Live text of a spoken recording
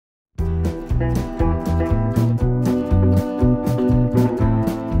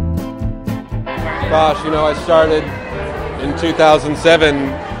Gosh, I started in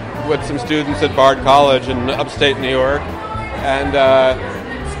 2007 with some students at Bard College in upstate New York, and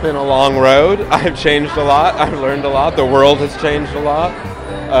it's been a long road. I've changed a lot. I've learned a lot. The world has changed a lot.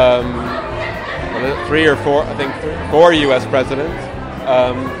 3 or 4, I think 4 U.S. presidents,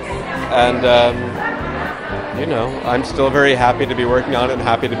 I'm still very happy to be working on it and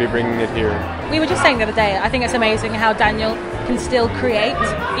happy to be bringing it here. We were just saying the other day, I think it's amazing how Daniel can still create,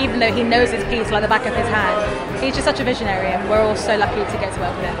 even though he knows his piece like the back of his hand. He's just such a visionary, and we're all so lucky to get to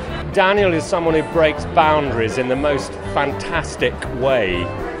work with him. Daniel is someone who breaks boundaries in the most fantastic way,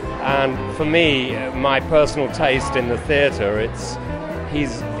 and for me, my personal taste in the theatre,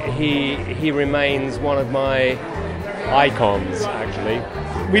 he remains one of my icons, actually.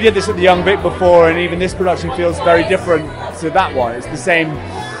 We did this at the Young Vic before, and even this production feels very different to that one. It's the same.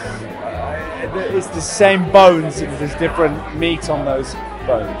 It's the same bones. There's different meat on those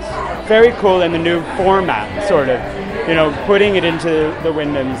bones. Very cool in the new format, sort of. Putting it into the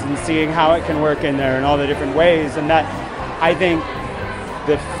Wyndhams and seeing how it can work in there in all the different ways. And that, I think,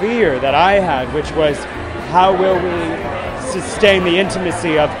 the fear that I had, which was, how will we sustain the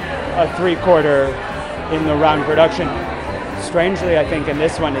intimacy of a three-quarter in the round production? Strangely, I think in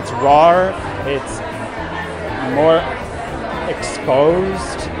this one it's raw, it's more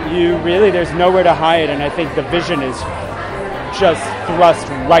exposed. There's nowhere to hide, and I think the vision is just thrust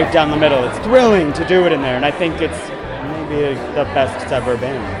right down the middle. It's thrilling to do it in there, and I think it's maybe the best it's ever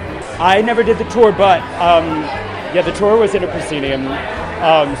been. I never did the tour, but the tour was in a proscenium,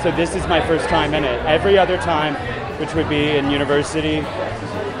 so this is my first time in it. Every other time, which would be in University,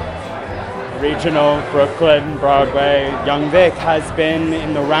 Regional, Brooklyn, Broadway, Young Vic, has been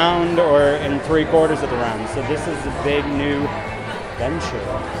in the round or in three-quarters of the round. So this is a big new venture,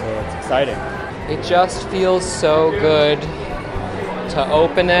 so it's exciting. It just feels so good to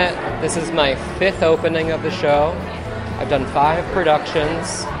open it. This is my 5th opening of the show. I've done 5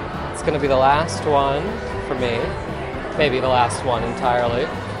 productions. It's going to be the last one for me, maybe the last one entirely.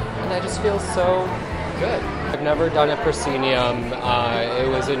 And I just feel so good. I've never done a proscenium. It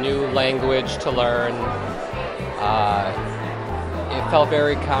was a new language to learn. It felt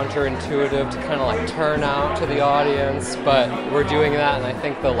very counterintuitive to kind of like turn out to the audience, but we're doing that, and I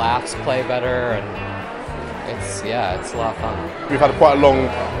think the laughs play better, and it's a lot of fun. We've had quite a long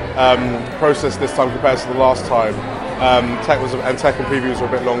process this time compared to the last time. Tech and previews were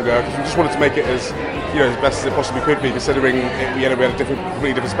a bit longer because we just wanted to make it as best as it possibly could be, considering we had a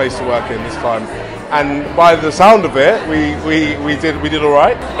completely different space to work in this time. And by the sound of it, we did all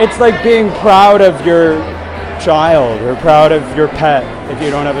right. It's like being proud of your child or proud of your pet if you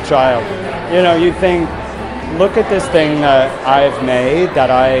don't have a child. You think, look at this thing that I've made,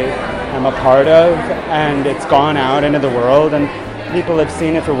 that I am a part of, and it's gone out into the world, and people have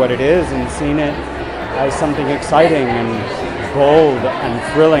seen it for what it is and seen it as something exciting and bold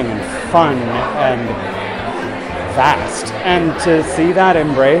and thrilling and fun and vast. And to see that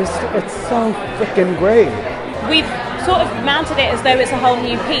embraced, it's so freaking great. We've sort of mounted it as though it's a whole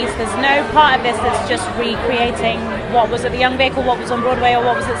new piece. There's no part of this that's just recreating what was at the Young Vic or what was on Broadway or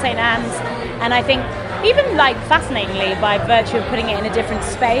what was at St. Anne's. And I think even fascinatingly, by virtue of putting it in a different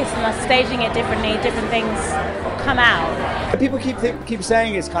space and us staging it differently, different things come out. People keep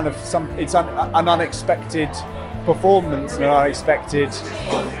saying it's kind of an unexpected performance and an unexpected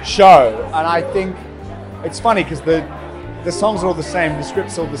show, and I think it's funny because the songs are all the same, the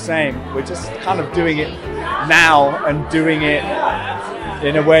script's all the same. We're just kind of doing it now and doing it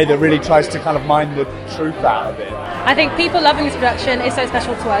in a way that really tries to kind of mine the truth out of it. I think people loving this production is so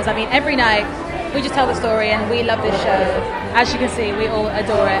special to us. I mean, every night we just tell the story, and we love this show. As you can see, we all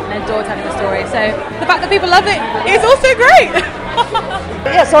adore it and adore telling the story. So the fact that people love it is also great.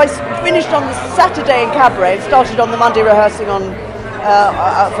 Yeah, so I finished on the Saturday in Cabaret, started on the Monday rehearsing for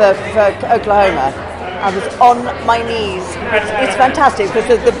Oklahoma. I was on my knees. It's fantastic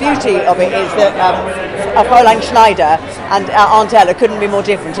because the beauty of it is that Fräulein Schneider and Aunt Ella couldn't be more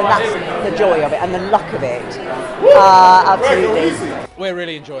different, and that's the joy of it and the luck of it. Absolutely. We're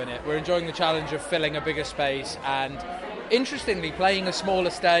really enjoying it. We're enjoying the challenge of filling a bigger space and, interestingly, playing a smaller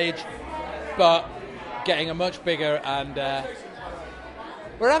stage, but getting a much bigger, and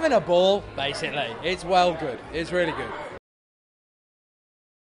we're having a ball, basically. It's well good. It's really good.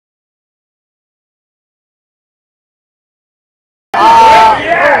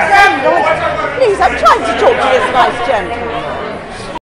 Please, I'm trying to talk to this nice gentleman.